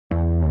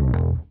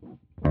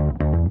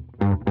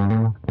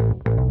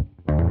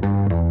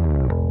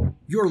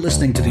You're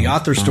listening to the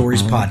Author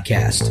Stories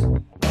Podcast,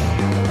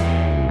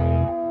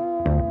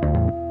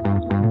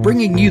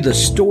 bringing you the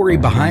story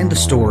behind the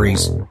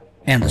stories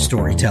and the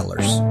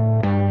storytellers.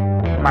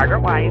 Margaret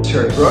White,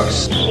 Terry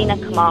Brooks,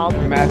 Sheena Kamal,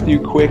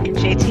 Matthew Quick,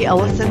 JT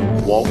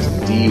Ellison, Walt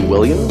D.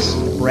 Williams,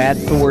 Brad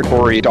Ford,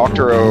 Corey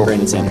Doctorow,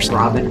 Brandon Sanderson,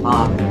 Robin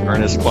Mott,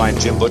 Ernest Klein,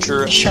 Jim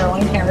Butcher,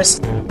 Sherwin Harris.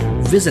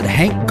 Visit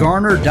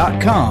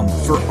hankgarner.com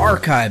for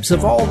archives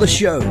of all the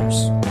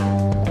shows.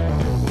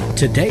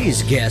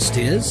 Today's guest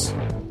is...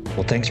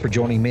 Well, thanks for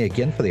joining me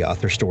again for the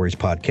Author Stories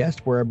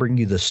Podcast, where I bring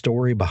you the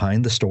story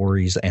behind the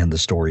stories and the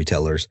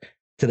storytellers.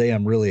 Today,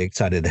 I'm really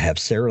excited to have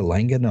Sarah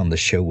Langan on the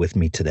show with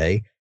me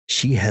today.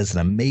 She has an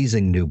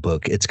amazing new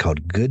book. It's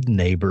called Good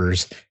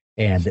Neighbors,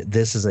 and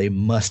this is a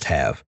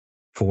must-have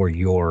for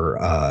your,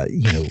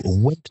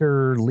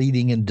 winter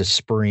leading into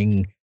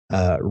spring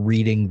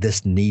reading.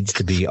 This needs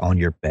to be on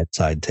your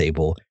bedside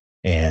table,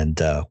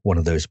 and one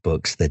of those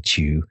books that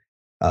you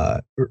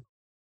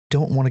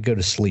don't want to go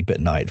to sleep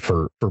at night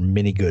for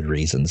many good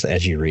reasons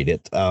as you read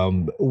it.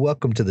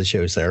 Welcome to the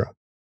show, Sarah.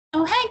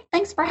 Oh, hey,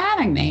 thanks for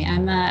having me.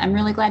 I'm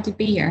really glad to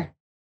be here.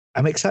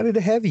 I'm excited to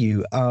have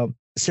you.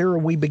 Sarah,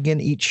 we begin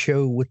each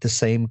show with the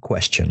same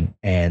question,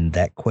 and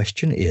that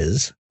question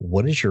is,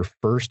 what is your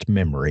first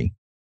memory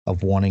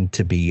of wanting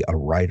to be a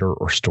writer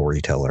or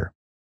storyteller?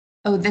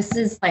 Oh, this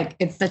is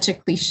it's such a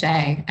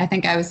cliche. I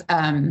think I was,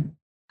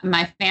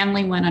 my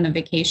family went on a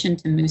vacation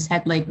to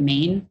Moosehead Lake,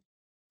 Maine,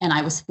 and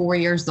I was 4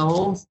 years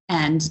old,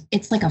 and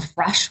it's like a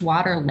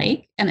freshwater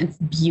lake, and it's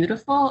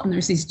beautiful, and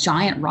there's these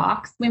giant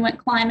rocks we went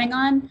climbing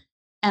on,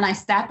 and I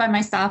sat by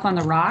myself on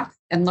the rocks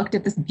and looked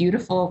at this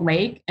beautiful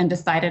lake and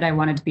decided I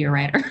wanted to be a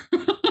writer.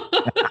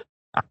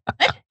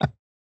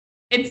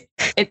 It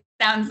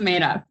sounds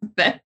made up,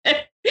 but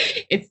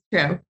it's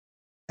true.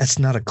 That's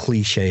not a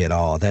cliche at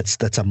all.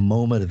 That's a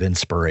moment of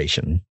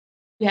inspiration.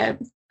 Yeah,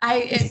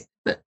 it's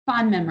a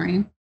fond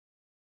memory.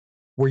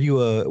 Were you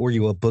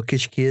a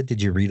bookish kid?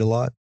 Did you read a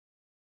lot?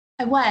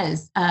 I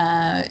was.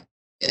 I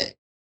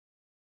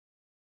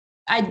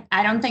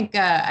don't think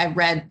I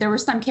read. There were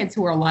some kids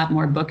who were a lot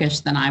more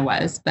bookish than I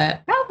was,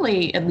 but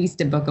probably at least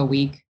a book a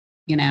week.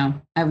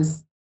 I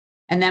was.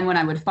 And then when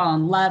I would fall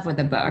in love with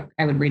a book,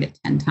 I would read it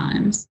 10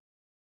 times.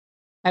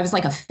 I was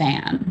like a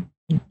fan.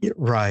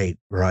 Right.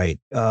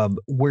 Do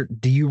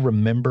you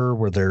remember?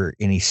 Were there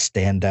any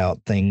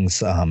standout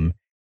things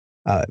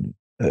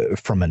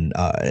from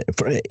a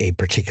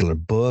particular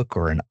book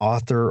or an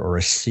author or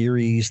a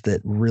series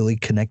that really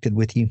connected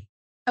with you?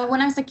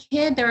 When I was a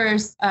kid, there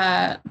was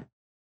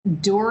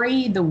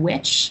Dory the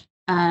Witch.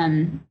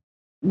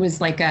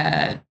 Was like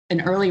an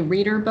early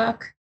reader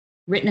book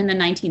written in the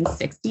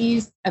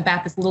 1960s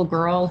about this little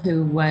girl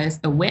who was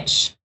a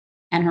witch,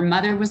 and her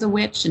mother was a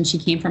witch, and she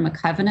came from a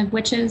coven of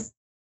witches.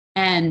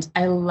 And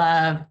I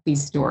love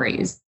these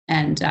stories,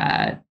 and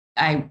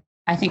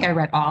I think I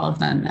read all of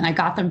them, and I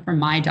got them from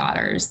my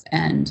daughters,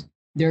 and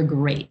they're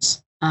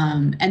great.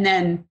 And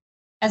then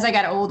as I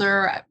got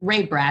older,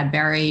 Ray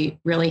Bradbury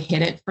really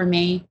hit it for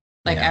me.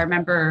 I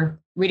remember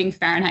reading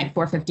Fahrenheit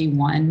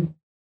 451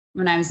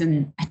 when I was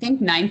in, I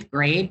think, 9th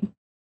grade.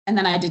 And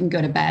then I didn't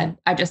go to bed.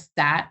 I just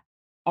sat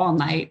all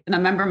night. And I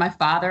remember my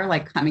father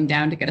coming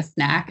down to get a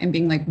snack and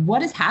being like,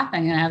 "What is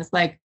happening?" And I was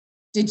like,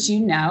 "Did you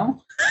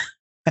know?"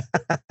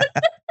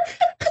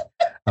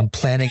 I'm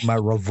planning my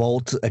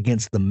revolt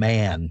against the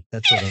man.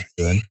 That's what I'm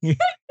doing. It's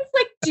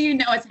like, do you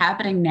know what's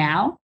happening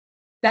now?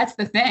 That's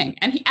the thing.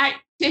 And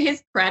to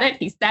his credit,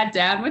 he sat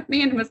down with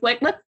me and was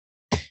like,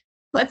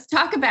 let's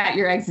talk about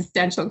your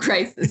existential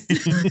crisis.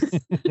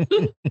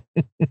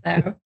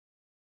 So.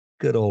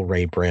 Good old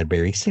Ray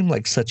Bradbury. He seemed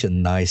like such a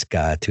nice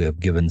guy to have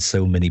given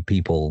so many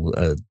people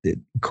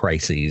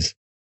crises.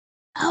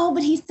 Oh,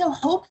 but he's so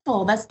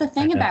hopeful. That's the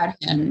thing about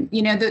him.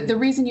 The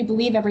reason you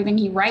believe everything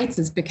he writes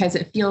is because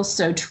it feels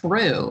so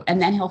true.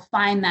 And then he'll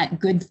find that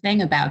good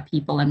thing about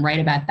people and write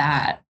about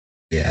that.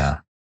 Yeah.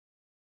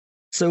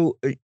 So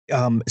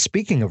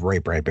speaking of Ray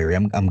Bradbury,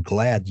 I'm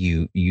glad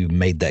you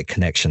made that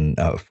connection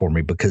for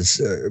me,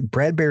 because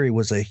Bradbury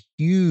was a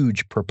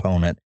huge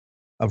proponent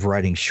of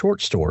writing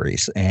short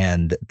stories,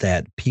 and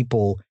that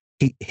people,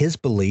 his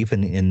belief,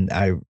 and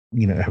I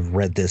have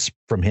read this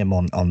from him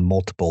on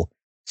multiple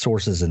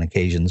sources and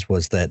occasions,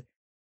 was that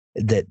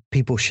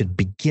people should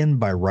begin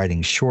by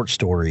writing short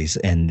stories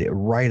and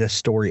write a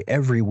story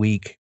every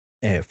week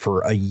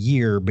for a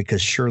year,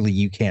 because surely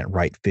you can't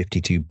write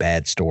 52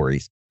 bad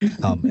stories.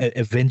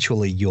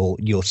 Eventually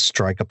you'll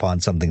strike upon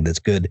something that's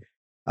good.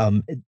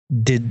 How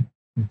did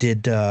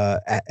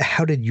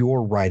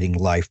your writing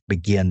life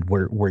begin?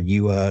 Were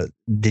you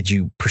did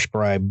you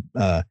prescribe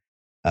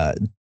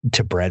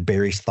to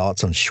Bradbury's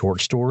thoughts on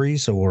short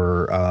stories,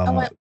 or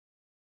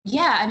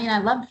Yeah, I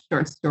love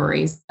short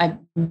stories.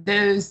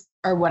 Those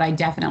are what I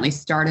definitely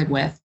started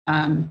with.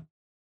 But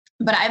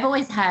I've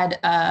always had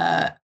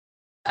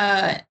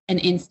an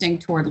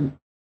instinct toward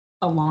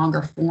a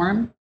longer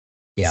form.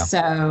 Yeah.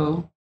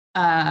 So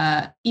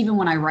even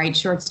when I write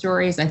short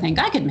stories, I think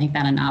I could make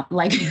that a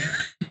novel.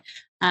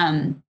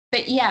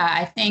 But yeah,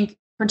 I think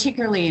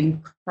particularly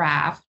in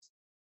craft,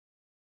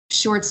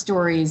 short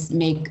stories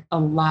make a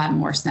lot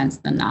more sense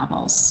than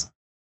novels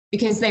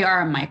because they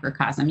are a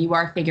microcosm. You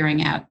are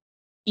figuring out,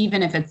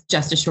 even if it's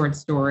just a short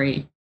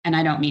story, and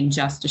I don't mean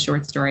just a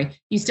short story,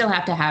 you still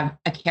have to have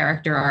a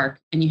character arc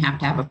and you have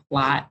to have a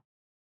plot.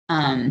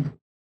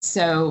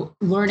 So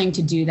learning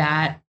to do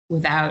that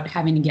without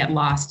having to get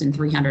lost in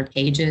 300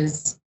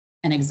 pages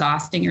and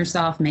exhausting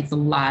yourself makes a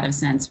lot of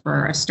sense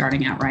for a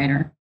starting out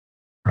writer.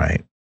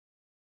 Right.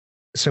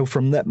 So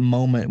from that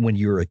moment when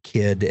you were a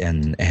kid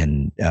and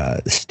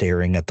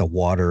staring at the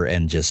water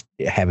and just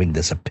having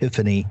this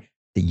epiphany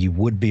that you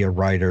would be a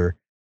writer,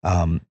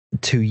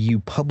 to you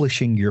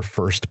publishing your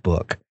first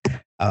book,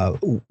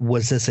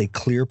 was this a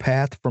clear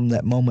path from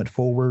that moment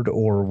forward,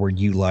 or were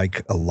you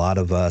like a lot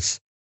of us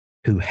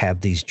who have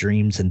these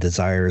dreams and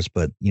desires,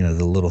 but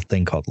the little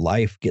thing called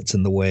life gets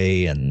in the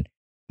way, and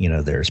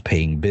there's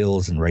paying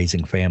bills and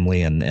raising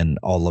family and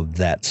all of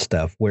that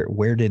stuff?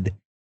 Where did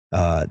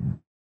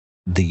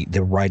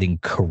the writing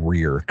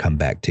career come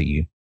back to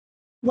you?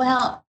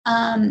 Well,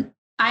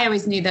 I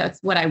always knew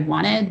that's what I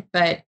wanted,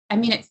 but I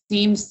mean, it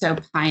seemed so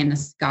pie in the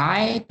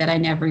sky that I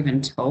never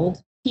even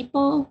told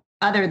people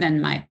other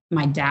than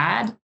my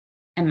dad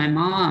and my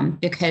mom,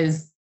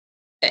 because,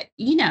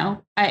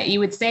 you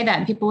would say that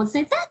and people would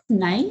say, that's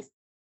nice.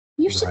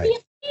 You should be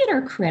a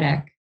theater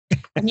critic.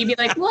 And you'd be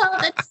like, well,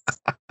 that's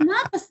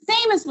not the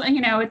same as,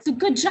 it's a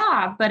good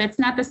job, but it's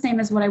not the same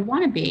as what I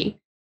want to be.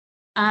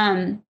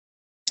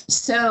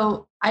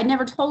 So I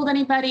never told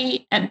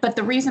anybody, but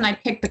the reason I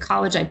picked the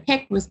college I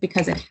picked was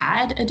because it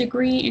had a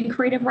degree in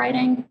creative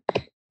writing,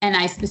 and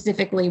I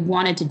specifically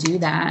wanted to do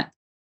that.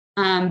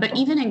 But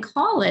even in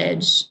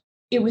college,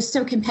 it was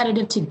so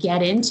competitive to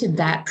get into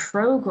that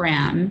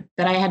program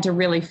that I had to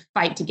really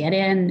fight to get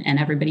in, and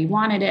everybody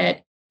wanted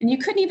it. And you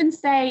couldn't even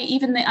say,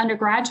 even the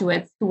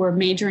undergraduates who were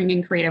majoring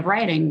in creative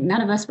writing, none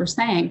of us were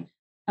saying,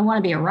 I want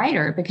to be a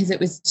writer, because it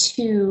was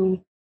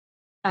too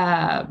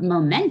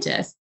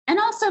momentous. And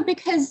also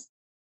because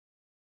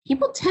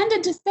people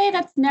tended to say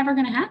that's never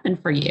going to happen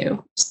for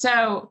you.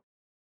 So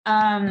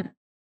then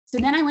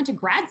I went to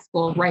grad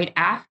school right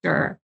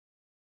after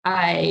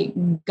I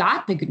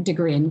got the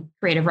degree in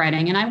creative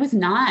writing, and I was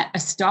not a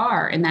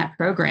star in that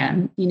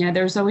program.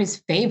 There's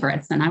always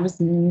favorites, and I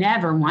was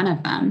never one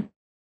of them.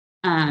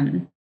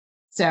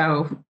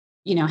 So,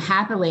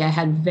 happily, I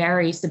had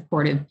very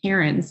supportive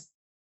parents.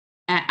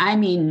 I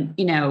mean,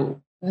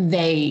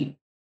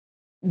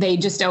 they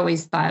just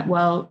always thought,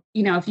 well,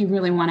 if you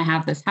really want to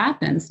have this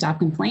happen, stop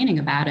complaining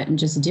about it and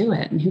just do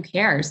it. And who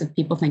cares if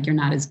people think you're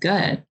not as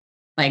good?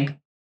 Like,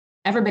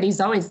 everybody's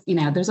always,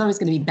 there's always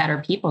going to be better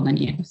people than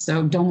you.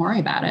 So don't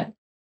worry about it.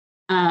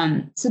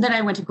 So then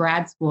I went to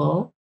grad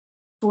school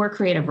for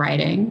creative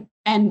writing.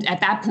 And at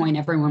that point,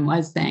 everyone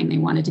was saying they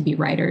wanted to be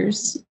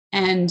writers.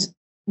 And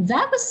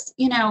that was,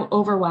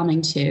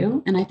 overwhelming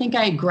too. And I think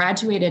I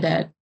graduated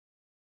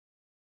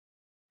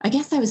I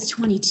guess I was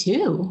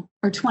 22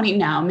 or 20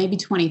 now, maybe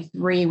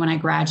 23 when I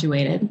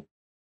graduated.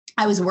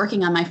 I was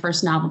working on my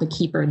first novel, The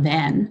Keeper,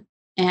 then.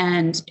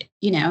 And,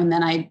 and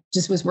then I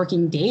just was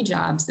working day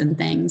jobs and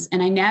things.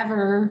 And I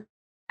never,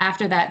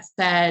 after that,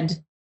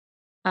 said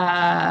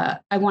I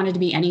wanted to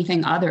be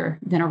anything other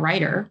than a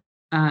writer.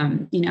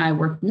 I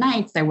worked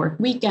nights, I worked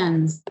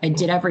weekends, I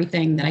did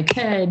everything that I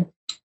could.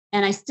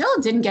 And I still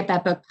didn't get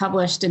that book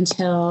published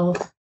until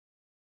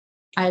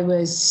I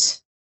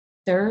was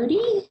 30.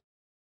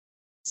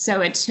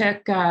 So it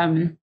took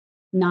 9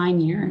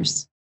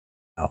 years.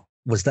 Oh,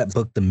 was that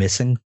book The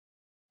Missing?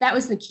 That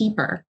was The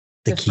Keeper.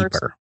 The Keeper.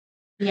 First,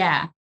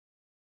 yeah.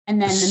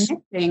 And then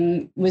The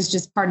Missing was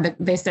just part of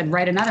they said,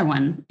 write another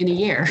one in a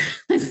year.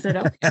 I said,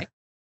 okay.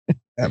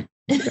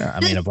 I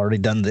mean, I've already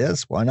done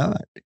this. Why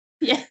not?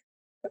 Yeah.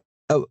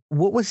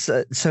 What was,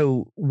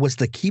 so was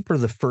The Keeper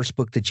the first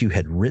book that you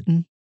had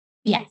written?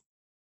 Yes.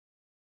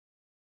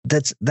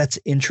 That's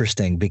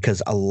interesting,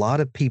 because a lot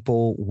of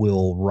people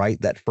will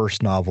write that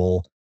first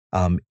novel.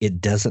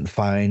 It doesn't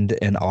find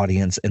an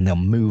audience, and they'll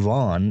move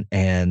on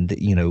and,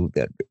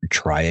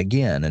 try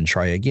again.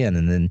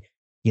 And then,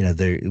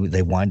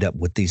 they wind up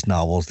with these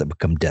novels that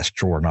become desk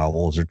drawer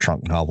novels or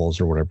trunk novels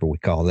or whatever we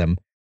call them.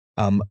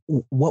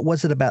 What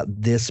was it about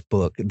this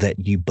book that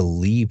you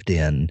believed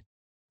in,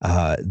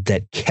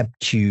 that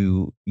kept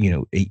you,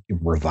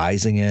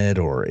 revising it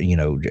or,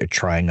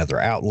 trying other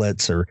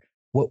outlets? Or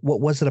what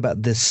was it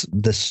about this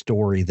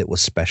story that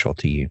was special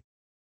to you?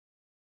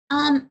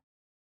 I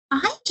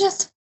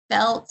just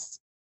felt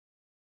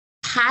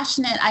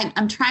passionate.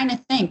 I'm trying to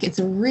think. It's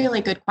a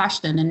really good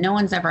question, and no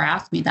one's ever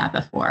asked me that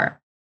before.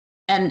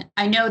 And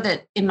I know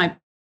that in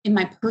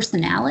my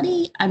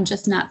personality, I'm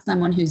just not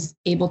someone who's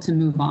able to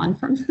move on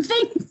from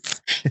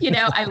things.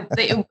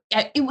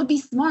 It would be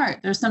smart.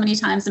 There's so many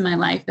times in my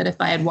life that if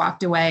I had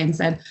walked away and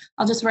said,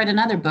 I'll just write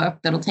another book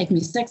that'll take me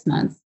 6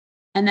 months,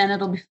 and then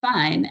it'll be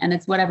fine, and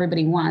it's what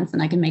everybody wants,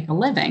 and I can make a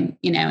living.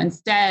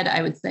 Instead,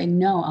 I would say,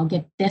 no, I'll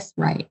get this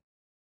right.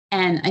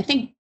 And I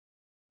think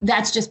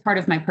that's just part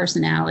of my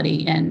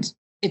personality, and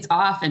it's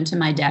often to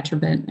my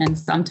detriment and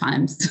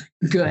sometimes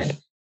good.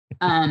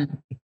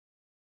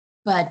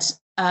 But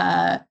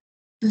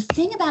the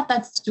thing about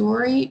that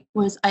story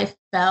was I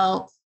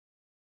felt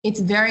it's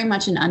very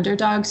much an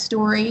underdog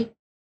story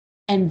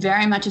and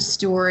very much a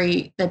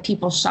story that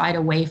people shied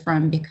away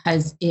from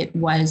because it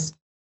was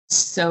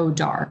so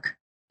dark.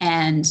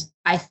 And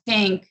I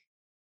think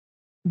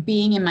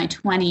being in my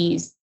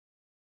 20s,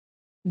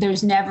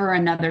 there's never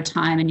another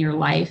time in your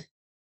life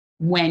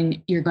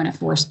when you're going to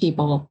force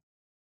people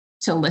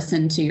to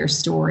listen to your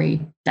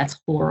story that's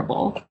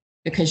horrible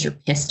because you're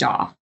pissed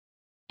off.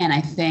 And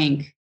I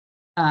think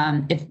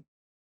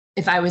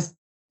if I was,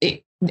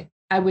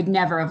 I would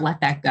never have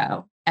let that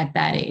go at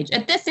that age.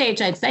 At this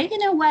age, I'd say, you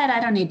know what?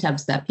 I don't need to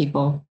upset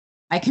people.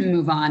 I can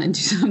move on and do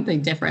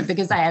something different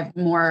because I have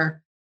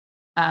more,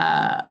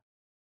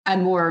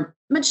 I'm more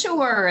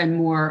mature and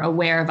more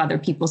aware of other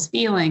people's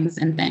feelings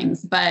and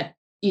things. But,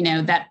 you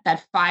know,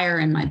 that fire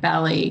in my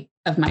belly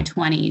of my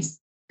 20s,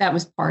 that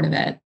was part of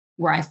it,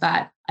 where I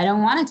thought, I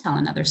don't want to tell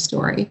another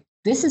story.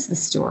 This is the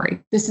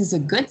story. This is a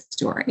good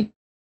story.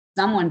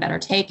 Someone better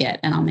take it,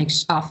 and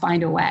I'll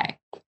find a way.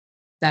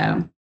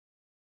 So,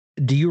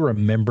 do you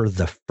remember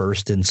the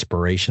first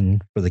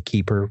inspiration for The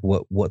Keeper?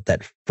 What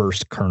that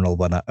first kernel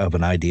of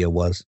an idea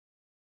was?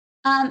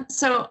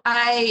 So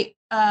I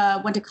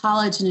went to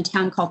college in a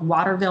town called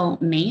Waterville,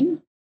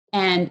 Maine,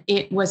 and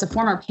it was a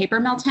former paper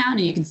mill town,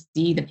 and you can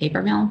see the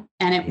paper mill,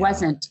 and it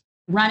wasn't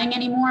running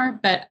anymore,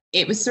 but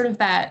it was sort of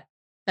that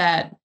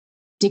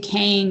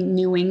decaying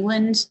New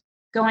England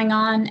going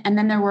on. And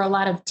then there were a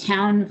lot of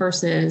town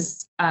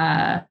versus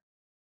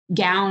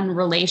gown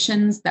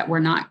relations that were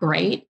not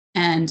great.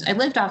 And I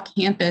lived off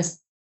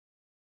campus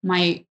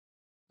my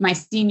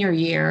senior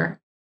year,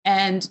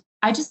 and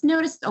I just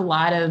noticed a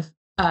lot of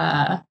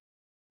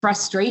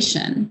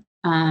frustration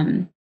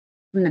from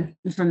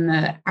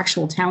the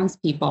actual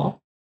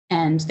townspeople,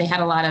 and they had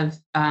a lot of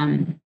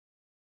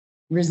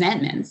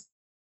resentments,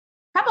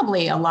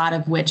 probably a lot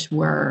of which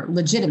were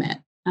legitimate.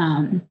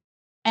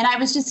 And I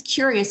was just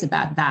curious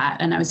about that,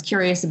 and I was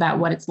curious about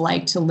what it's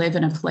like to live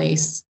in a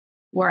place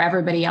where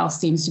everybody else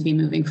seems to be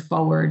moving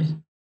forward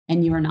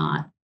and you're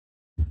not.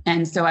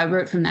 And so I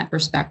wrote from that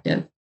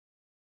perspective.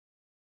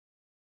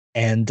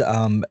 And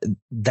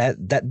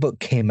that book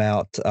came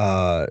out,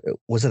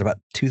 was it about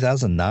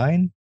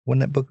 2009 when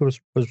that book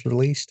was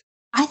released?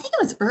 I think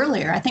it was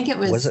earlier. I think it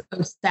was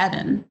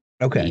 2007.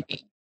 Okay.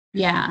 Maybe.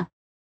 Yeah.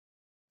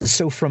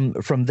 So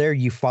from there,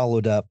 you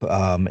followed up.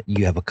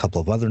 You have a couple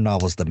of other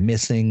novels, The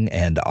Missing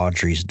and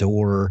Audrey's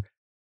Door.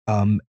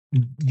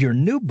 Your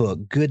new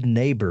book, Good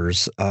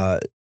Neighbors,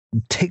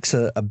 takes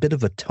a bit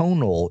of a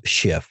tonal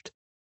shift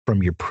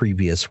from your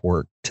previous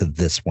work to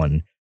this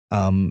one.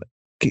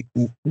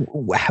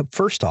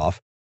 First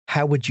off,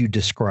 how would you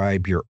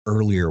describe your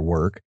earlier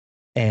work,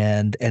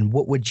 and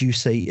what would you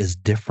say is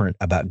different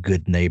about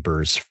Good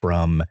Neighbors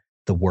from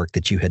the work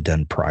that you had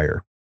done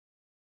prior?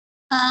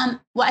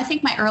 Well, I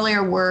think my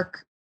earlier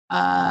work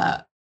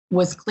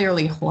was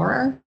clearly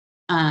horror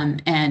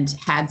and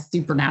had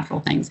supernatural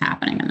things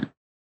happening in it.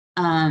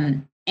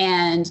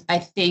 And I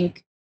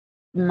think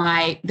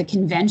the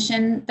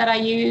convention that I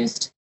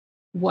used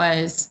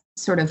was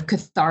sort of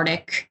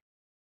cathartic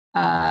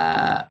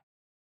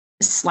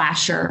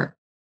slasher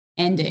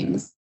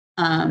endings,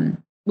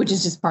 which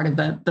is just part of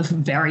the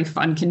very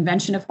fun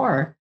convention of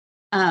horror.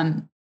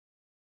 And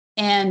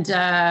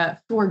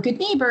for Good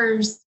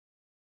Neighbors,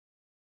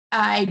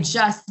 I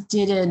just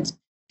didn't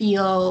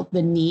feel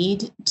the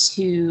need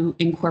to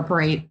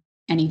incorporate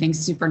anything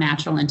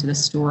supernatural into the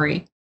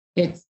story.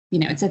 It's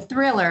a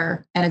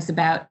thriller, and it's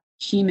about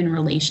human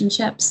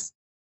relationships.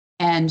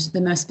 And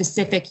the most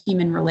specific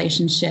human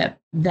relationship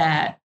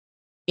that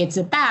it's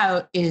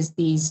about is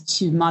these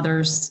two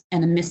mothers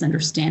and a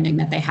misunderstanding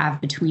that they have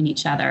between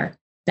each other.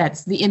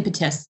 That's the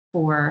impetus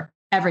for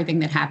everything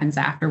that happens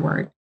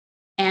afterward.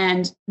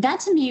 And that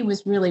to me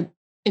was really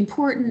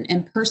important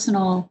and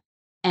personal,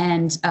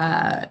 and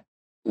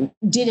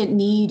didn't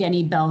need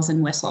any bells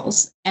and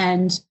whistles.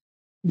 And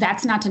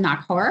that's not to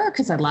knock horror,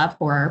 because I love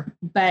horror,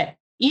 but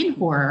in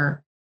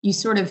horror, you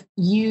sort of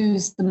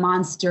use the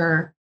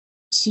monster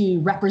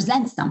to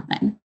represent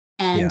something.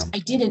 And I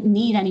didn't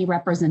need any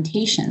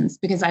representations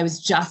because I was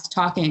just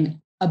talking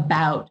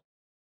about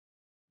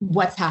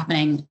what's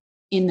happening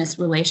in this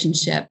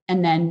relationship.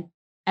 And then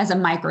as a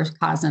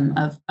microcosm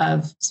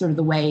of sort of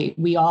the way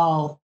we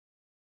all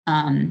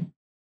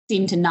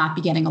seem to not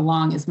be getting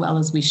along as well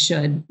as we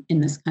should in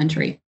this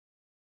country.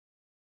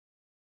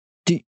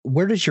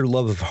 Where does your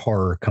love of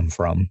horror come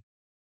from?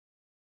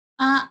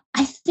 I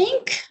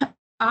think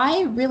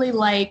I really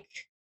like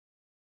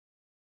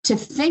to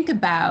think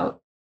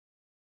about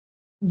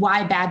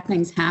why bad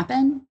things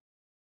happen.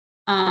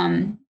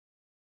 And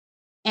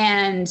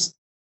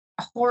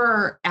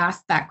horror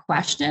asks that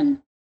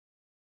question.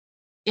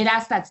 It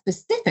asks that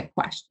specific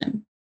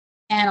question.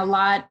 And a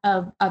lot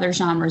of other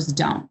genres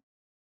don't.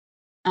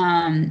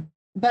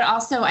 But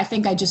also, I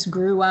think I just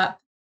grew up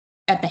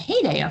at the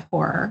heyday of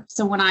horror.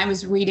 So when I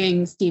was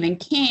reading Stephen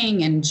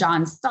King and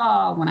John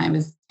Saul when I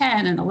was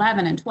 10 and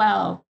 11 and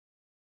 12,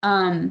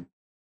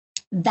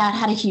 that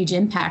had a huge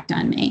impact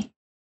on me.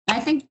 I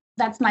think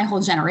that's my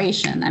whole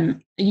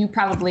generation. You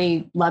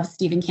probably loved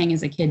Stephen King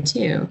as a kid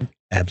too.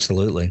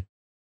 Absolutely.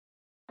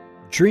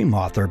 Dream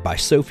Author by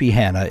Sophie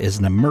Hannah is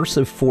an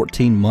immersive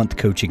 14-month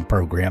coaching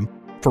program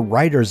for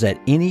writers at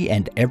any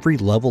and every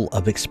level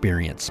of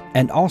experience,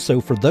 and also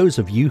for those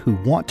of you who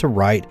want to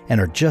write and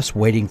are just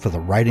waiting for the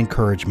right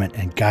encouragement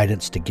and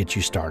guidance to get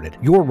you started.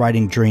 Your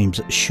writing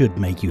dreams should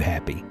make you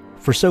happy.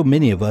 For so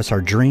many of us,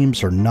 our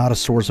dreams are not a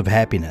source of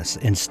happiness.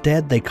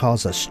 Instead, they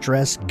cause us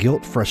stress,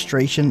 guilt,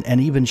 frustration,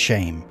 and even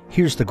shame.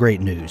 Here's the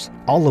great news.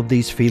 All of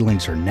these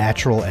feelings are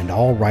natural and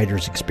all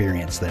writers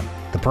experience them.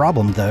 The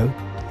problem, though,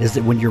 is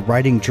that when your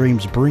writing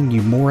dreams bring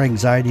you more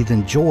anxiety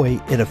than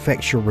joy, it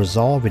affects your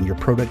resolve and your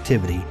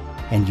productivity,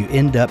 and you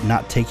end up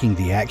not taking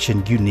the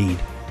action you need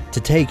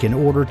to take in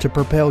order to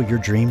propel your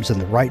dreams in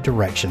the right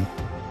direction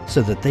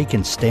so that they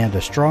can stand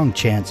a strong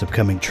chance of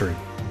coming true.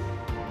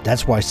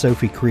 That's why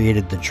Sophie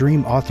created the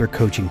Dream Author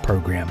Coaching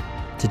Program,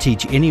 to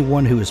teach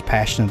anyone who is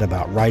passionate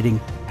about writing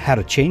how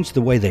to change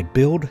the way they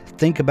build,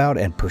 think about,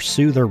 and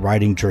pursue their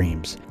writing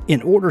dreams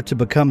in order to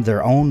become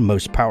their own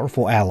most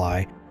powerful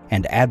ally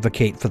and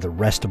advocate for the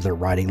rest of their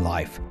writing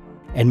life.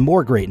 And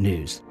more great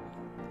news.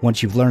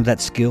 Once you've learned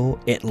that skill,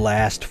 it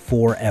lasts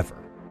forever.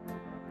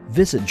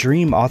 Visit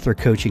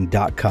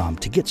dreamauthorcoaching.com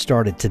to get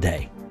started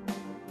today.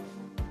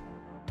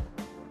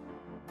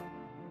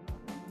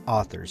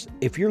 Authors,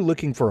 if you're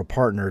looking for a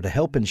partner to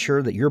help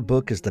ensure that your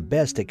book is the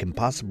best it can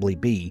possibly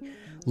be,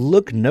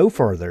 look no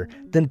further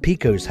than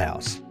Pico's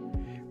House.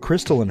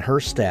 Crystal and her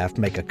staff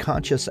make a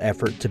conscious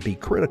effort to be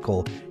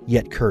critical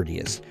yet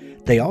courteous.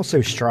 They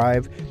also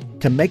strive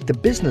to make the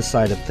business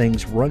side of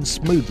things run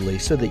smoothly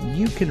so that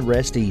you can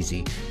rest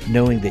easy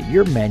knowing that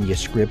your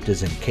manuscript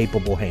is in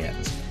capable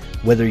hands.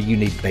 Whether you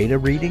need beta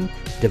reading,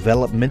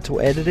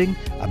 developmental editing,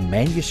 a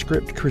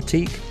manuscript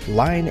critique,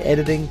 line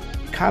editing,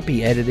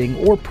 copy editing,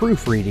 or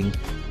proofreading,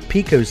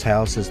 Pico's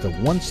House is the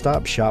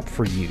one-stop shop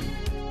for you.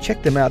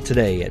 Check them out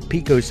today at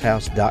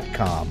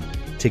picoshouse.com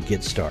to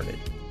get started.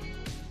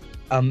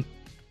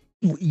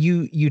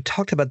 You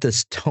talked about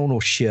this tonal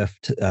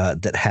shift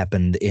that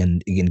happened in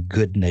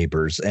Good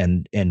Neighbors,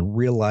 and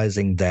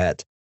realizing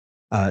that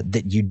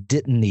you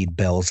didn't need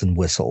bells and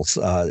whistles.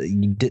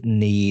 You didn't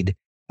need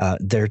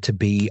there to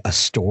be a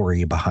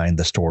story behind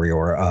the story,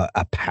 or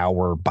a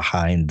power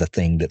behind the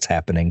thing that's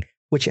happening,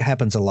 which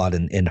happens a lot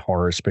in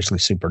horror, especially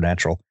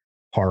supernatural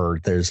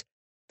horror.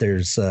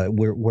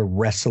 We're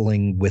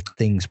wrestling with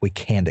things we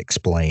can't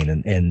explain,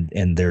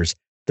 and there's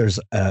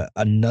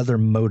another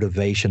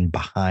motivation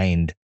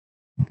behind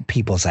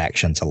people's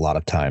actions a lot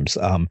of times.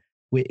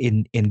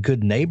 In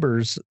Good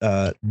Neighbors,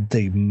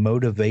 the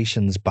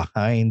motivations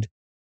behind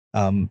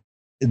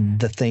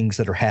the things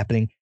that are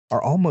happening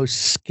are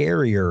almost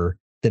scarier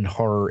than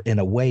horror in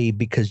a way,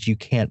 because you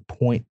can't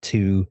point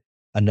to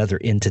another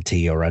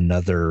entity or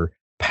another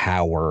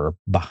power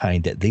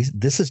behind it.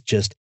 This is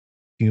just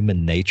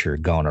human nature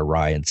gone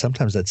awry, and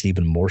sometimes that's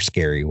even more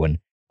scary when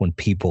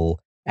people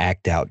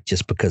act out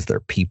just because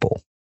they're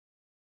people.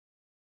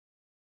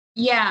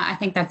 Yeah, I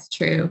think that's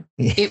true.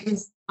 It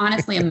was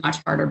honestly a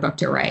much harder book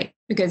to write,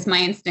 because my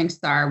instincts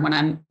are when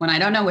I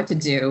don't know what to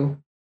do,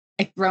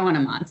 I throw in a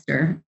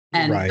monster,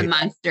 and the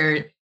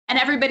monster and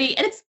everybody,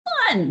 and it's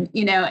fun,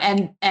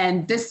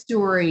 and this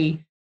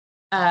story,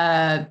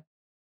 it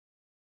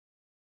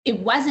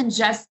wasn't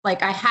just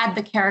like I had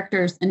the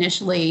characters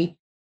initially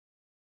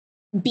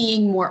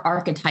being more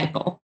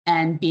archetypal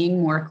and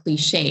being more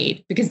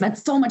cliched, because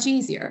that's so much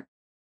easier.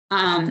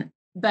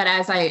 But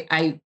as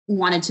I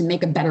wanted to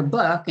make a better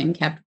book and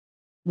kept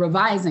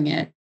revising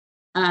it,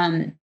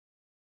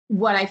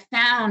 what I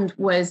found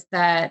was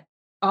that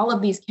all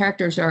of these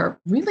characters are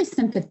really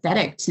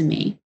sympathetic to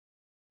me.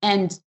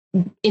 And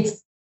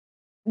it's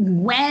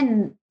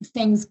when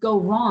things go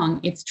wrong,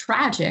 it's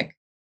tragic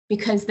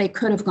because they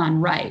could have gone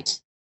right.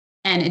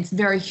 And it's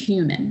very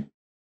human,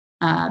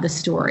 the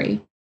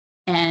story.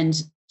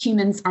 And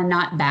humans are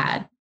not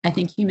bad. I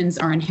think humans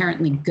are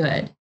inherently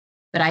good.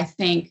 But I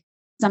think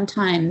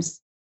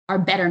sometimes our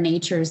better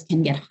natures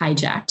can get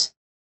hijacked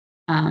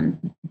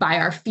by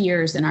our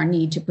fears and our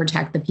need to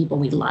protect the people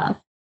we love.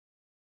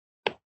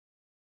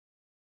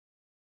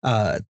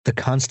 The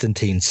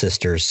Constantine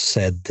sisters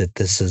said that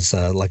this is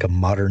like a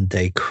modern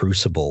day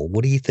Crucible.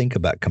 What do you think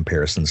about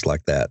comparisons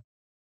like that?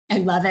 I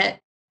love it.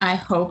 I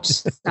hoped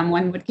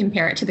someone would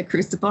compare it to the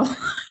Crucible.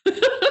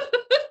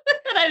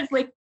 And I was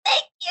like,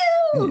 thank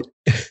you.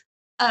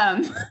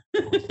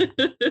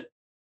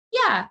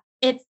 Yeah,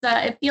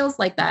 it feels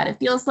like that. It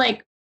feels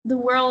like the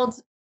world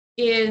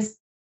is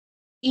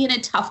in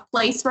a tough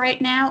place right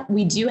now.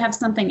 We do have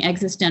something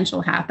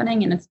existential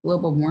happening, and it's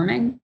global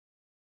warming.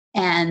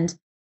 And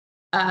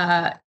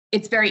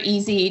it's very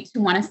easy to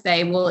want to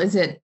say, well, is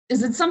it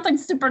something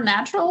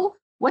supernatural?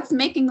 What's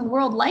making the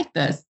world like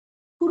this?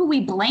 Who do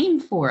we blame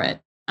for it?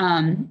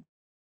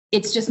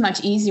 It's just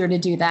much easier to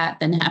do that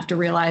than have to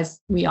realize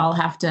we all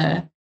have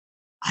to,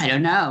 I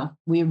don't know,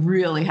 we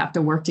really have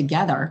to work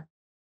together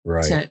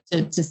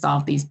to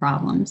solve these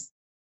problems.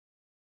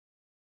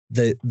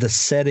 The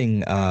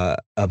setting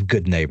of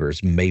Good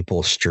Neighbors,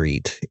 Maple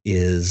Street,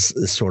 is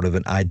sort of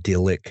an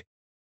idyllic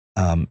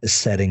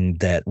setting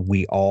that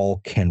we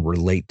all can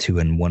relate to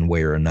in one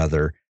way or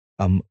another.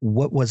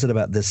 What was it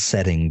about this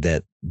setting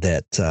that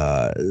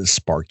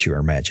sparked your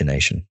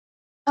imagination?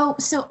 Oh,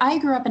 so I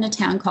grew up in a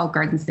town called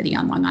Garden City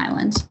on Long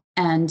Island,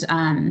 and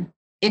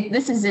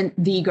this isn't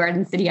the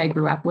Garden City I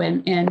grew up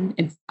in.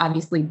 It's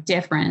obviously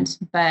different,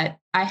 but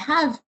I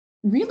have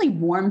really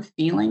warm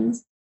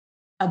feelings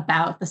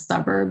about the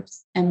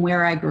suburbs and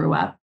where I grew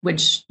up,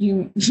 which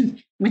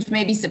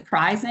may be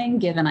surprising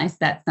given I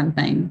set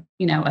something,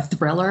 a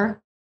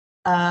thriller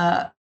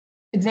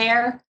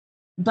there.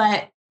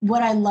 But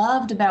what I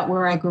loved about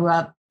where I grew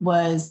up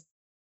was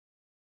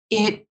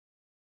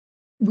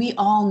we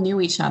all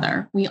knew each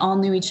other. We all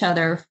knew each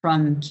other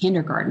from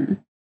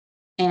kindergarten,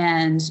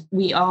 and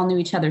we all knew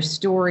each other's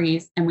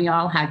stories, and we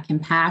all had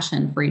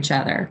compassion for each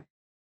other.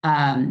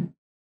 In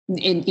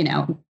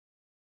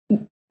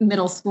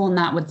middle school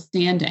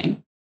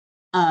notwithstanding.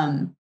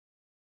 And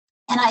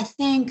I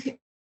think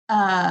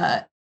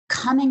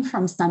coming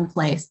from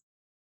someplace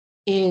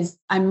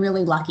I'm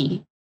really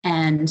lucky.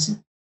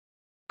 And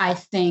I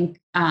think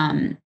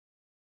I'm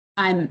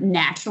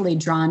naturally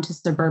drawn to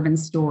suburban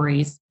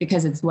stories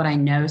because it's what I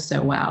know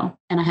so well.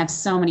 And I have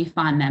so many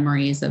fond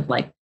memories of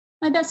like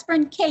my best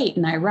friend Kate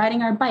and I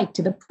riding our bike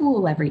to the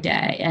pool every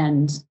day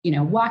and,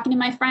 walking to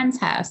my friend's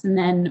house. And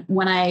then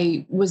when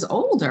I was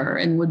older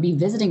and would be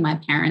visiting my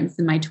parents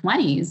in my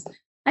 20s,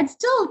 I'd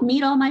still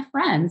meet all my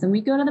friends and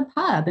we'd go to the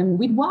pub and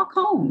we'd walk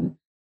home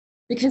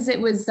because it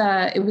was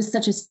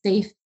such a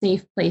safe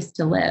place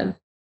to live.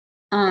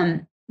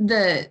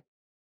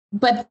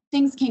 But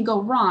things can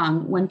go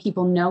wrong when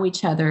people know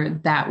each other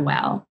that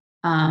well.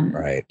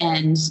 Right.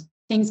 And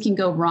things can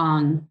go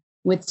wrong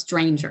with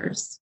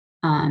strangers.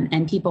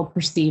 And people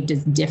perceived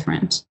as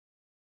different.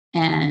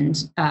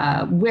 And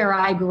where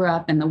I grew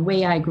up and the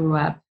way I grew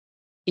up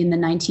in the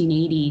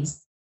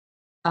 1980s,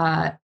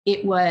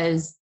 it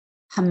was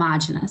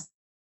homogenous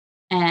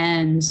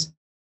and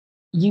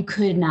you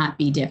could not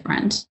be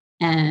different.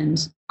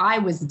 And I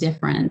was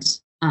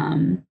different.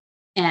 And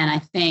I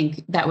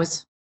think that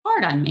was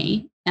hard on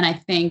me. And I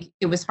think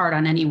it was hard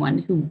on anyone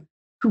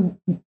who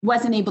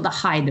wasn't able to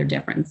hide their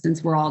difference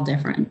since we're all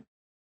different.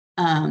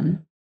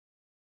 And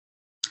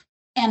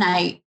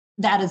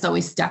that has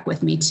always stuck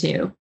with me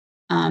too.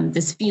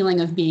 This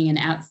feeling of being an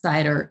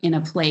outsider in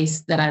a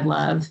place that I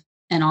love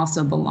and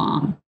also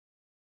belong.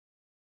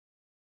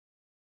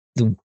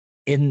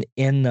 In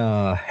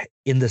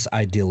this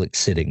idyllic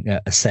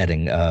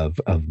setting of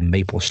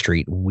Maple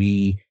Street,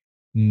 we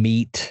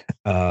meet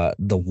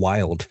the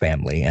Wild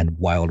family, and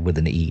Wild with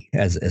an E,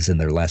 as in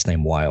their last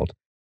name Wild,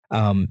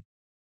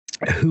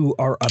 who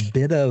are a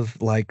bit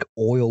of like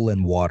oil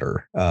and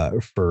water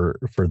for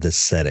this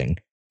setting.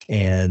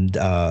 And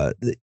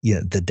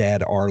the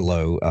dad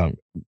Arlo,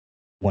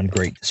 one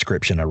great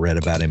description I read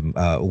about him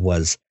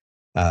was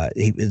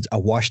he was a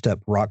washed up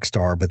rock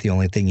star, but the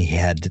only thing he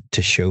had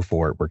to show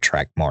for it were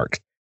track marks.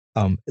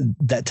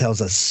 That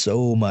tells us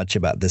so much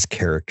about this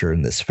character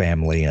and this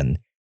family, and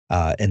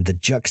the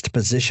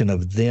juxtaposition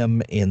of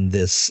them in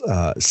this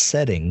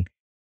setting,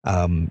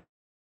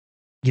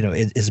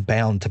 is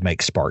bound to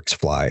make sparks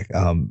fly.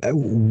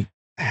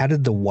 How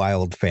did the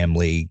Wild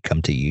family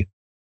come to you?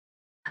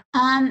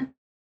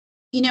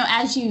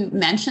 As you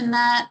mentioned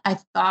that, I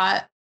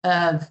thought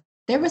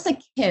there was a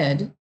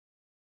kid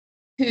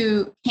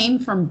who came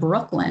from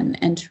Brooklyn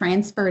and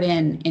transferred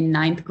in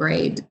ninth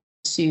grade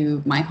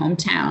to my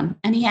hometown,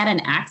 and he had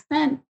an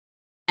accent,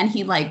 and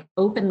he like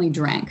openly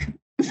drank.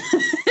 and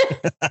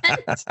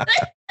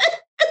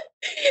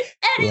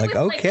he like,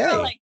 was okay,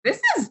 like,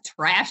 this is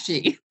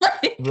trashy.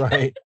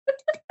 Right.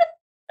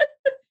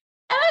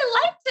 And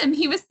I liked him.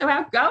 He was so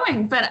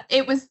outgoing, but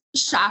it was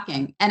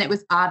shocking and it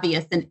was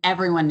obvious and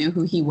everyone knew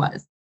who he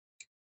was.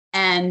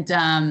 And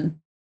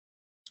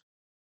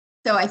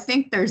so I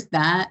think there's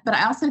that. But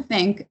I also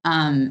think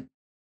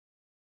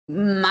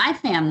my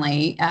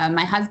family,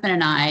 my husband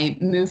and I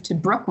moved to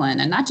Brooklyn,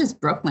 and not just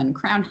Brooklyn,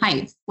 Crown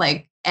Heights,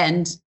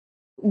 and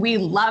we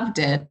loved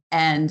it.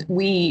 And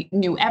we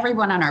knew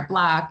everyone on our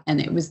block, and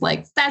it was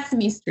like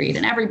Sesame Street,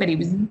 and everybody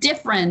was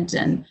different.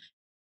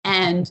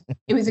 And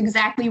it was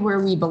exactly where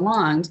we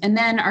belonged. And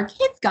then our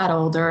kids got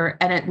older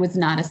and it was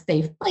not a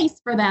safe place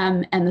for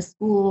them. And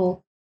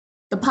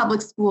the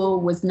public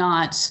school was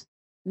not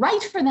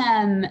right for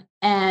them.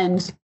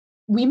 And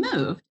we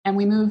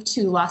moved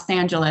to Los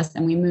Angeles,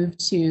 and we moved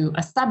to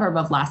a suburb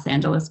of Los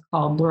Angeles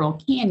called Laurel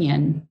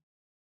Canyon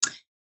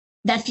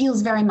that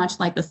feels very much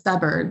like the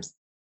suburbs.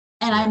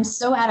 And I'm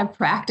so out of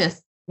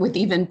practice with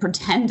even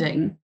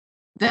pretending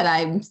that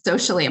I'm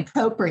socially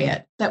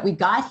appropriate that we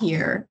got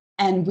here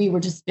and we were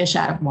just fish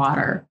out of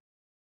water.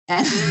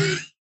 And,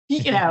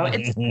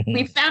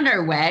 we found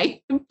our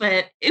way,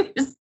 but it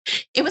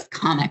was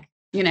comic,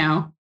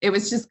 it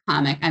was just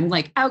comic. I'm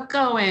like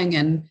outgoing,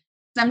 and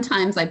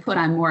sometimes I put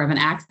on more of an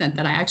accent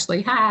that I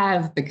actually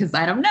have because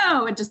I don't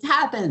know, it just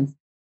happens.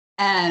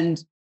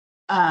 And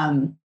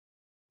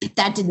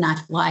that did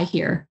not fly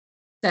here.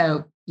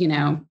 So,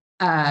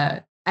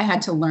 I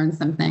had to learn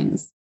some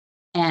things,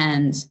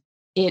 and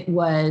it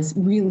was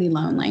really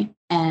lonely.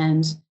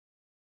 And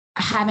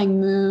having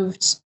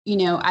moved,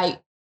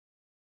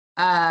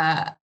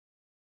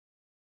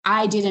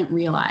 I didn't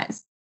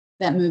realize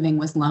that moving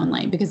was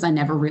lonely because I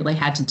never really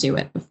had to do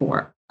it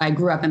before. I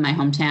grew up in my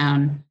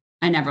hometown.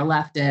 I never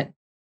left it.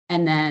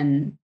 And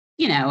then,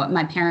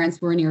 my parents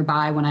were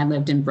nearby when I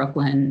lived in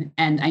Brooklyn,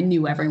 and I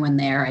knew everyone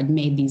there. I'd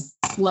made these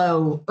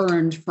slow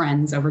earned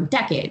friends over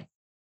decades.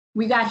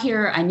 We got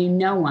here, I knew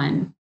no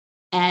one.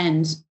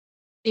 And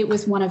it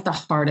was one of the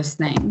hardest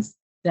things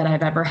that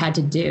I've ever had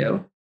to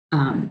do.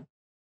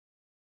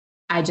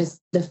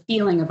 The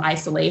feeling of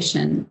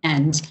isolation,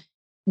 and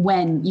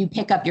when you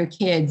pick up your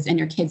kids and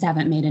your kids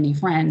haven't made any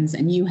friends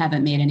and you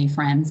haven't made any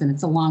friends, and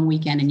it's a long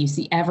weekend and you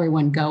see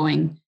everyone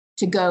going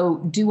to go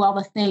do all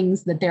the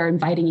things that they're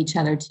inviting each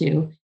other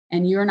to,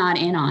 and you're not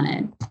in on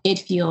it, it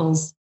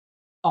feels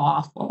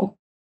awful.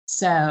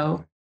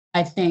 So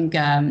I think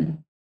I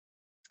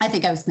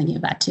was thinking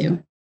of that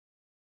too.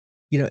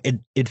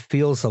 It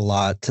feels a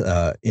lot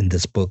in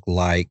this book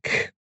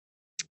like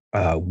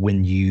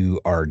when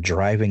you are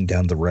driving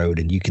down the road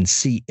and you can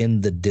see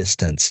in the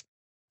distance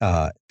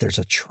there's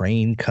a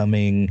train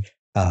coming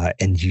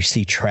and you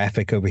see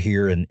traffic over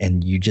here,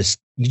 and you just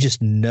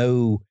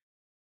know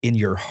in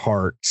your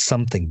heart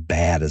something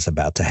bad is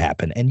about to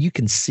happen, and you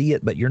can see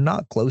it, but you're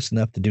not close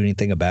enough to do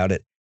anything about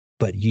it.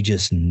 But you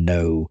just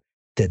know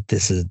that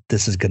this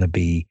is going to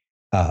be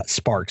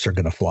sparks are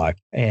going to fly,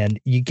 and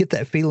you get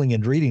that feeling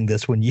in reading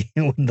this when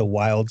the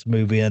Wilds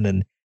move in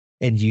and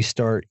you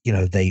start,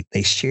 they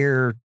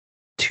share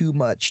too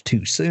much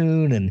too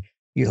soon, and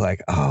you're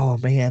like, oh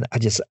man,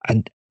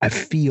 I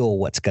feel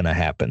what's going to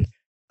happen.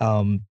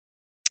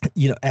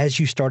 As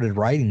you started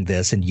writing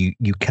this and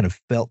you kind of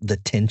felt the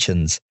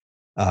tensions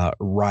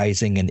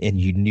rising, and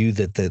you knew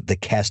that the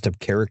cast of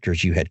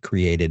characters you had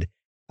created,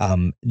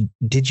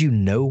 did you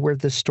know where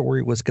the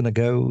story was going to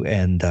go?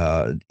 And,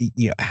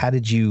 how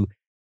did you,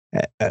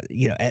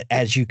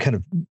 as you kind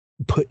of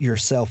put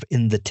yourself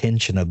in the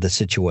tension of the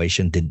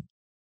situation,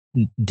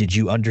 did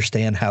you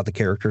understand how the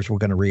characters were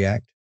going to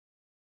react?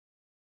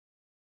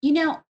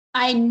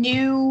 I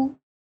knew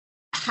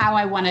how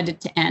I wanted it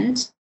to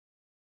end.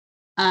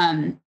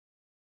 And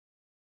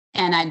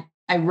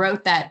I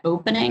wrote that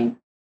opening.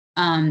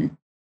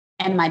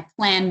 And my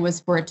plan was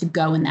for it to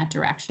go in that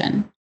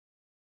direction.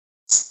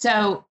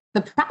 So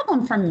the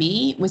problem for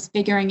me was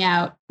figuring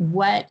out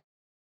what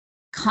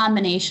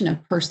combination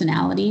of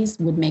personalities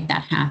would make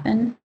that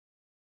happen.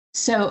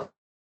 So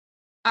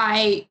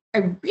I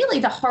really,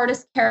 the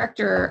hardest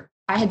character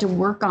I had to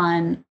work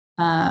on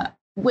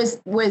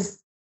was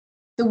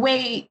the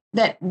way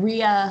that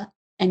Rhea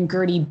and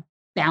Gertie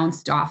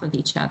bounced off of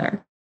each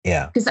other.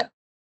 Yeah. Because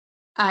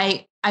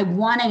I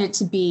wanted it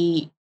to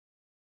be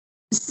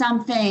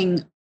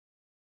something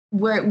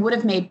where it would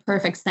have made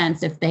perfect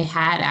sense if they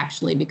had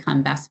actually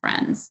become best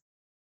friends.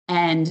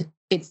 And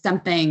it's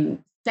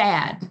something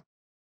sad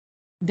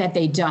that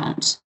they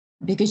don't,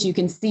 because you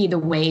can see the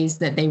ways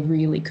that they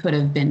really could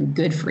have been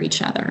good for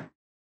each other.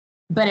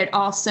 But it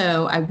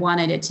also, I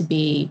wanted it to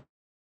be,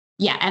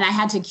 and I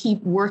had to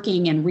keep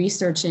working and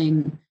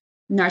researching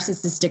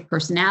narcissistic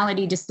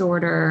personality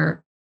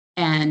disorder.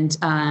 And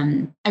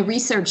I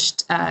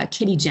researched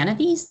Kitty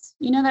Genovese,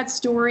 that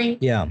story?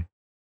 Yeah.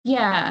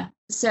 Yeah.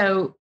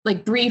 So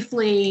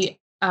briefly,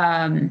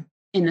 in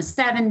the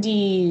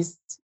 70s,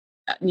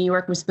 New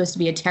York was supposed to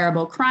be a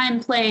terrible crime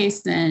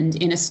place. And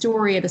in a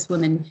story of this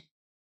woman,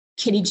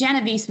 Kitty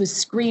Genovese, was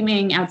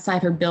screaming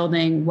outside her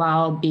building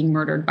while being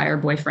murdered by her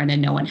boyfriend,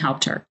 and no one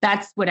helped her.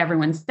 That's what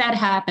everyone said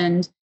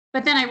happened.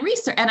 But then I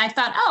researched, and I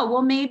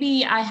thought,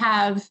 maybe I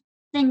have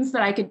things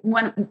that I could,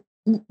 when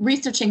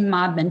researching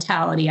mob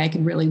mentality, I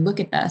could really look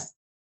at this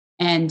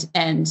and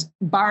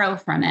borrow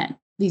from it,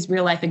 these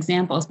real life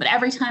examples. But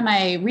every time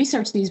I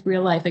researched these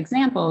real life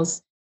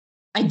examples,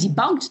 I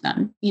debunked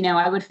them.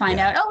 I would find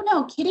out, oh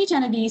no, Kitty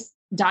Genovese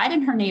died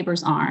in her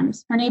neighbor's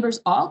arms. Her neighbors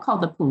all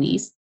called the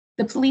police.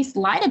 The police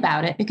lied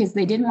about it because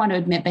they didn't want to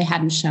admit they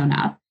hadn't shown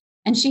up.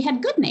 And she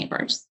had good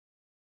neighbors.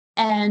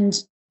 And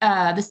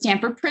the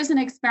Stanford Prison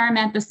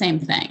Experiment, the same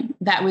thing.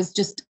 That was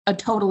just a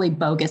totally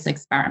bogus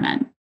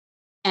experiment.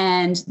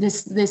 And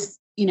this,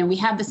 we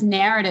have this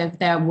narrative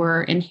that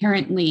we're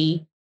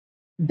inherently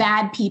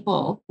bad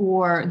people,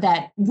 or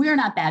that we're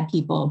not bad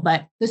people,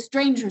 but the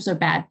strangers are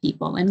bad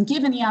people. And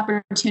given the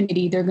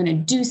opportunity, they're going to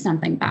do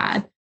something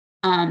bad.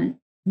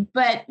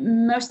 But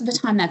most of the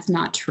time, that's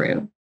not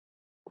true.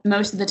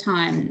 Most of the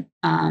time,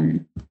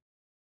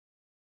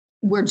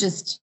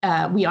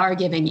 we are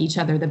giving each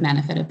other the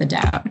benefit of the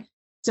doubt.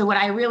 So what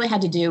I really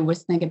had to do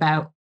was think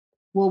about,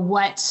 well,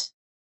 what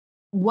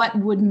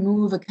would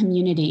move a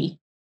community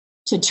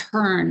to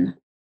turn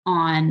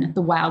on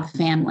the Wild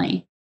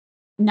family?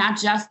 Not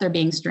just there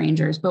being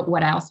strangers, but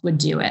what else would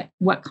do it?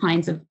 What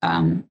kinds of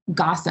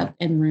gossip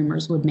and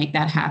rumors would make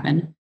that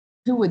happen?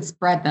 Who would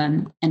spread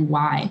them, and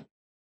why?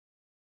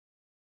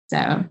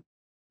 So,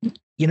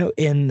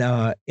 in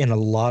a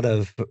lot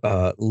of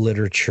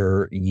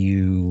literature,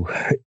 you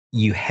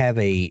have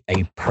a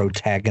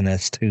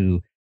protagonist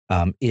who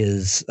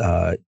is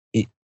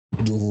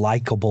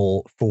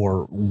likable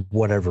for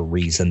whatever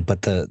reason,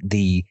 but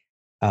the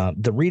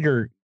the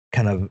reader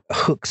kind of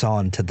hooks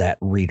on to that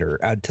reader,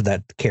 to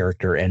that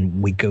character,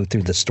 and we go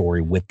through the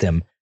story with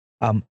them.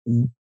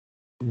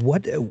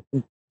 What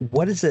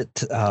is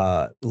it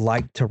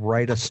like to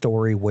write a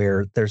story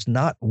where there's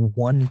not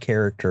one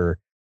character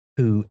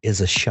who is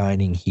a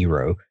shining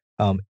hero?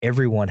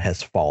 Everyone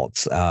has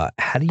faults.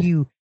 How do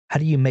you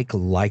make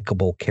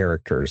likable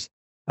characters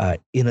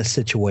in a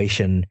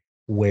situation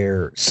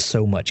where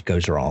so much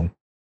goes wrong?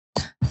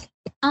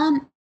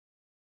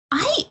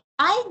 I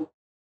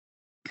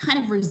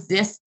kind of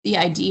resist the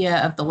idea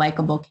of the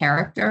likable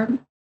character,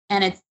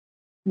 and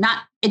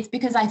it's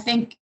because I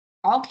think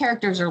all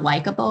characters are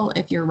likable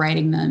if you're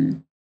writing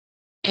them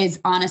as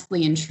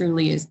honestly and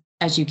truly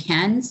as you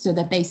can, so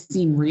that they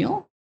seem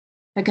real.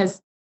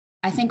 Because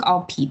I think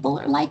all people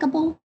are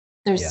likable.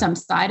 There's some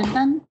side of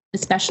them,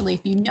 especially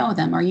if you know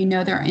them, or you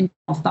know their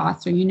internal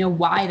thoughts, or you know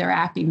why they're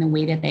acting the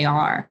way that they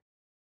are.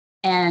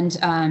 And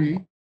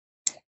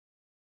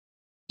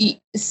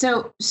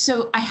so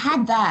I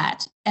had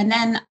that. And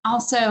then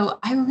also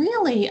I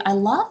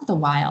love the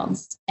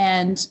Wilds.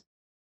 And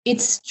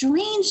it's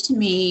strange to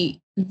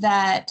me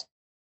that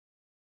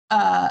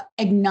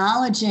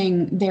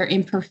acknowledging their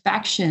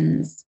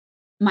imperfections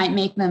might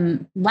make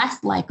them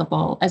less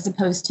likable as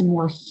opposed to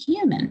more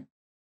human.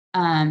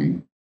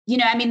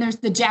 There's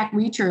the Jack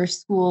Reacher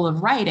school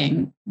of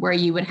writing where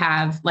you would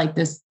have like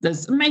this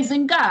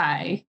amazing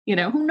guy,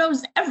 who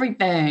knows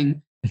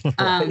everything.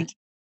 Right.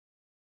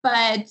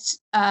 But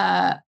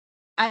I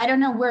don't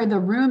know where the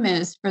room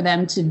is for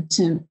them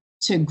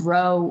to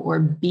grow or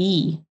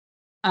be.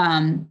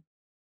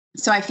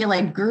 So I feel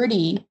like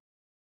Gertie,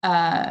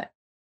 her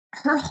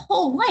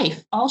whole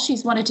life, all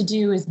she's wanted to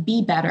do is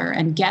be better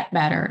and get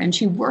better, and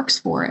she works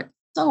for it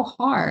so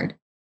hard.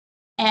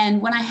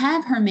 And when I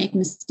have her make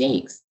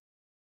mistakes,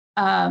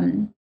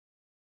 I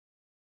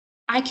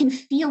can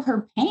feel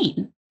her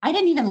pain. I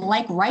didn't even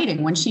like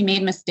writing when she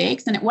made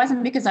mistakes, and it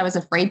wasn't because I was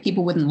afraid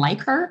people wouldn't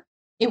like her.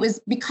 It was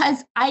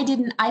because I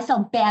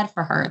felt bad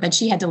for her that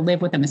she had to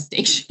live with a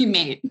mistake she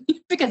made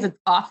because it's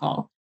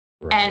awful.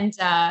 Right. And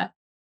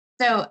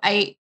so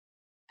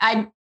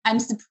I'm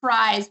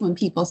surprised when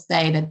people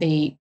say that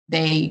they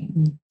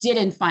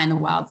didn't find the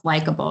Wilds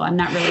likable. I'm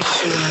not really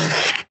sure.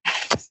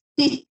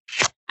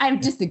 I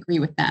disagree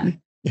with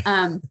them.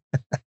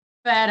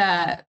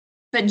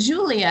 But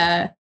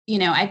Julia,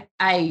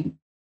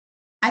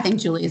 I think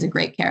Julia is a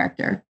great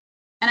character.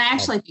 And I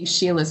actually think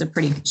Shelley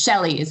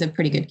is a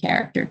pretty good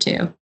character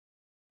too.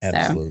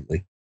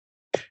 Absolutely.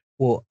 So.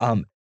 Well,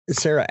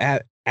 Sarah,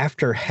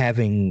 after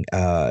having,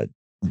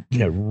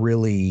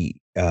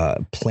 really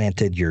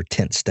planted your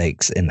tent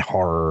stakes in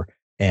horror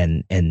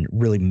and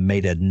really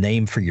made a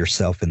name for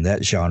yourself in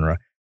that genre,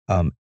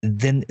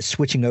 then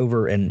switching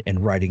over and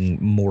writing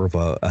more of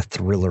a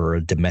thriller or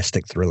a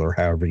domestic thriller,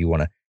 however you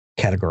want to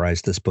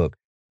categorize this book.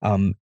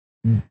 Are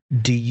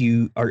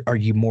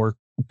you more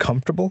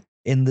comfortable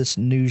in this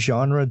new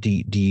genre? Do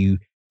you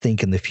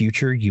think in the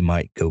future you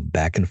might go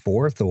back and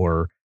forth,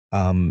 or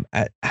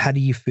how do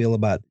you feel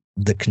about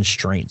the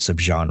constraints of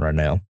genre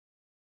now?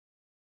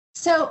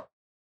 So,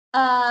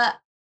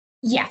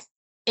 yes,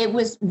 it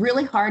was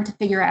really hard to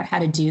figure out how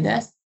to do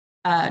this,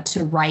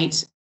 to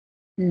write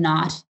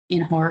not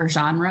in horror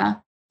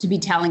genre, to be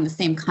telling the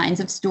same kinds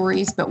of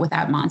stories, but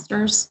without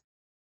monsters.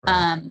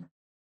 Right.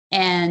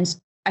 And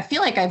I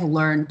feel like I've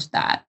learned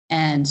that.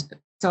 And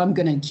so I'm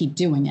going to keep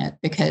doing it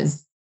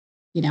because,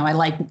 I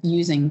like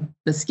using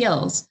the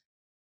skills.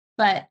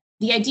 But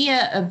the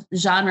idea of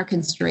genre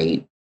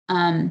constraint,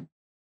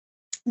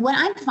 what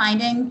I'm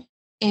finding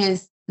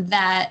is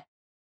that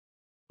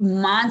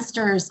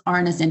monsters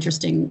aren't as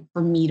interesting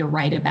for me to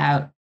write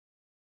about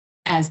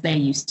as they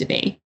used to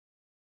be.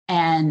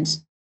 And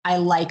I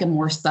like a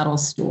more subtle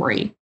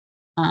story.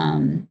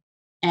 And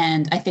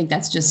I think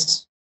that's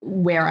just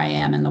where I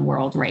am in the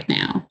world right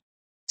now.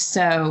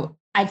 So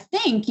I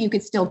think you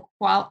could still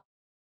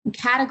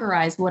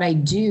categorize what I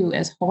do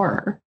as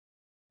horror.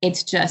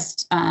 It's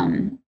just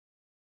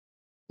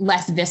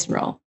less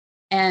visceral.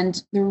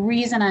 And the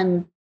reason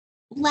I'm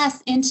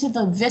less into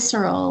the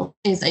visceral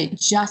is it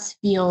just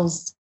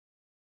feels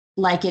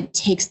like it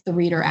takes the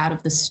reader out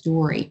of the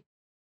story,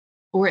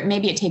 or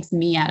maybe it takes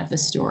me out of the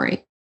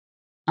story.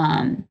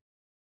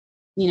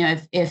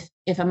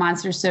 If a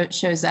monster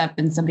shows up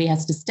and somebody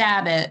has to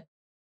stab it,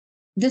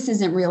 this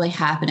isn't really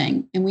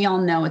happening. And we all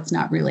know it's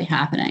not really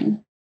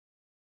happening.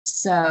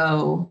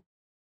 So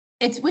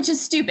which is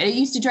stupid. It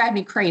used to drive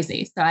me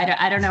crazy. So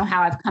I don't know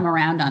how I've come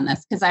around on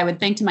this, because I would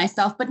think to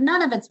myself, but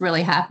none of it's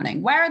really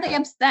happening. Why are they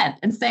upset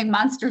and saying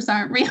monsters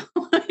aren't real?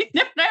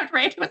 They're not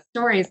right with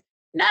stories.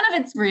 None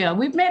of it's real.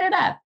 We've made it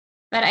up.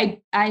 But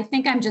I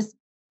think I'm just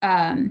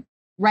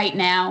right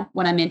now,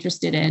 what I'm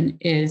interested in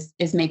is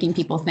making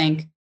people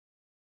think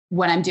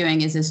what I'm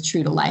doing is as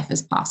true to life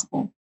as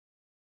possible.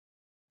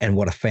 And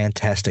what a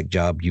fantastic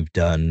job you've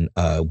done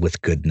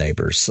with Good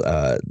Neighbors.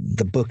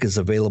 The book is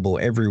available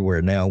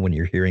everywhere now when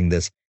you're hearing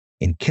this,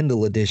 in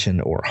Kindle edition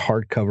or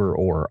hardcover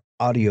or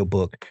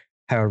audiobook.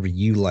 However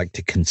you like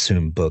to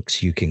consume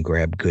books, you can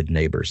grab Good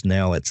Neighbors.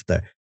 Now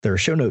there are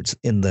show notes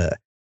in the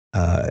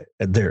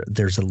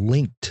there's a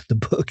link to the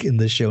book in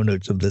the show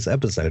notes of this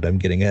episode. I'm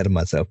getting ahead of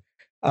myself.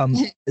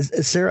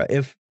 Sarah,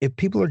 if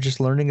people are just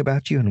learning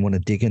about you and want to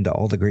dig into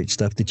all the great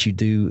stuff that you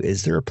do,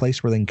 is there a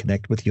place where they can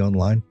connect with you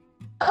online?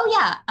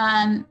 Oh,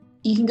 yeah.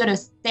 You can go to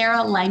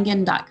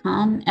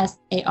sarahlangan.com,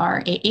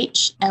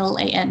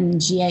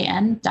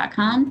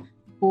 SarahLangan.com,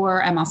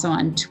 or I'm also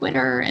on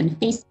Twitter and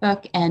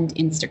Facebook and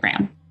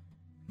Instagram.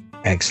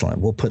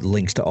 Excellent. We'll put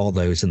links to all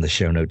those in the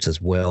show notes as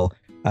well.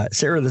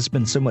 Sarah, this has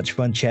been so much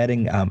fun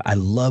chatting. I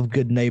love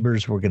Good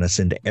Neighbors. We're going to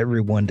send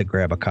everyone to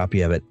grab a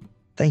copy of it.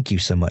 Thank you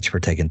so much for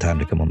taking time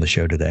to come on the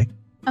show today.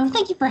 Oh,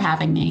 thank you for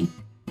having me.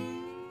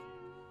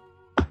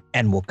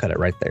 And we'll cut it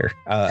right there.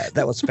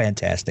 That was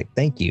fantastic.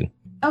 Thank you.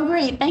 Oh,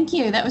 great. Thank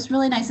you. That was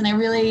really nice.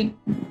 And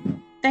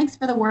thanks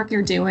for the work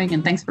you're doing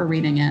and thanks for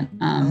reading it.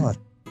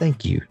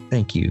 Thank you.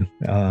 Thank you.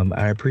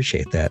 I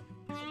appreciate that.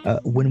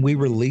 When we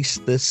release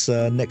this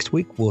next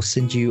week, we'll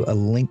send you a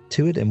link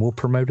to it and we'll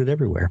promote it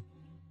everywhere.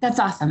 That's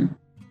awesome.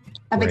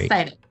 I'm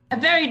excited. I'm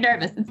very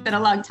nervous. It's been a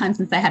long time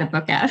since I had a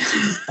book out.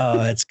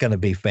 It's going to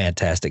be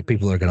fantastic.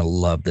 People are going to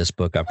love this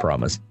book, I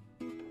promise.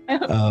 I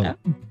hope so.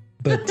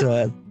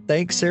 But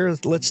thanks, Sarah.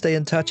 Let's stay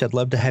in touch. I'd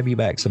love to have you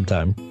back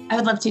sometime. I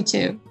would love to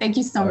too. Thank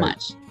you so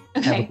much.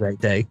 Okay. Have a great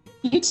day.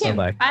 You too.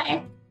 Bye-bye.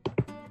 Bye.